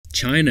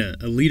China,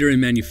 a leader in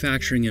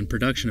manufacturing and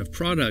production of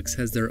products,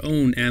 has their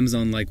own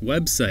Amazon-like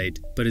website,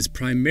 but is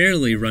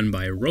primarily run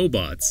by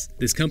robots.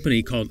 This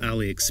company, called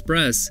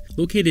AliExpress,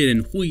 located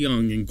in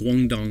Huyang in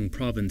Guangdong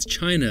Province,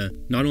 China,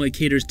 not only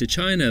caters to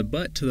China,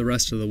 but to the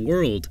rest of the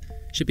world.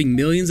 Shipping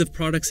millions of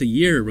products a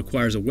year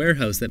requires a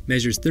warehouse that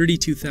measures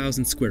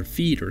 32,000 square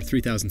feet or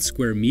 3,000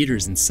 square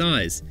meters in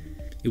size.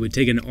 It would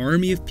take an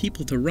army of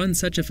people to run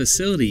such a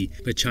facility,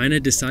 but China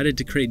decided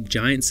to create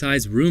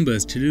giant-sized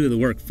Roombas to do the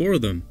work for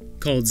them.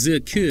 Called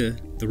Zeke,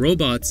 the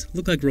robots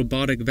look like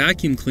robotic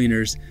vacuum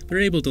cleaners, but are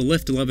able to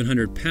lift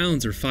 1,100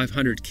 pounds or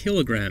 500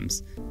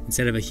 kilograms.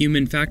 Instead of a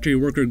human factory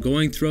worker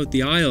going throughout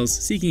the aisles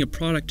seeking a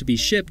product to be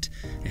shipped,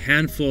 a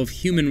handful of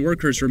human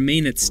workers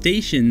remain at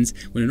stations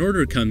when an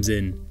order comes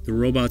in. The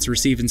robots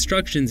receive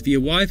instructions via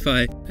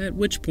Wi-Fi, at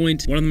which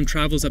point one of them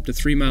travels up to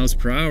 3 miles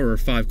per hour or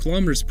 5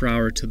 kilometers per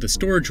hour to the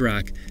storage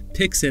rack,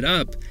 picks it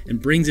up,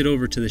 and brings it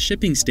over to the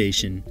shipping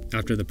station.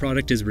 After the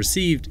product is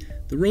received,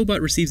 the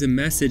robot receives a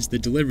message the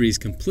delivery is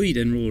complete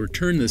and will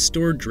return the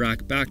storage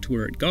rack back to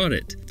where it got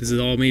it. This is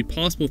all made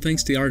possible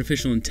thanks to the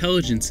artificial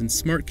intelligence and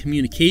smart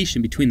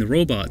communication between the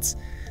robots.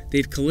 They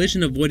have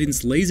collision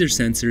avoidance laser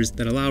sensors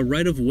that allow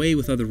right-of-way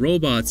with other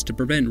robots to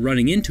prevent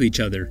running into each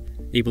other.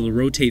 Able to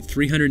rotate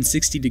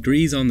 360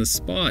 degrees on the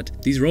spot,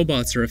 these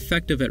robots are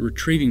effective at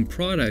retrieving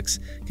products,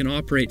 can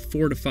operate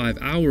 4 to 5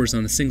 hours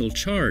on a single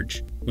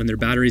charge. When their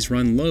batteries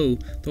run low,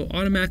 they'll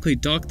automatically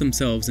dock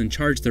themselves and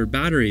charge their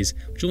batteries,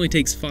 which only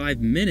takes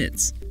 5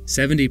 minutes.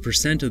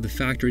 70% of the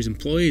factory's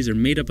employees are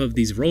made up of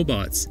these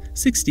robots,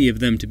 60 of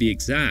them to be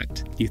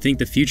exact. Do you think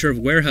the future of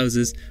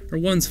warehouses are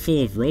ones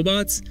full of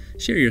robots?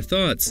 Share your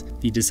thoughts.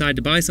 If you decide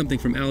to buy something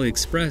from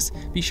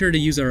AliExpress, be sure to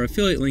use our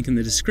affiliate link in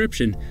the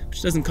description,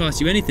 which doesn't cost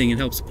you anything and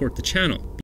helps support the channel.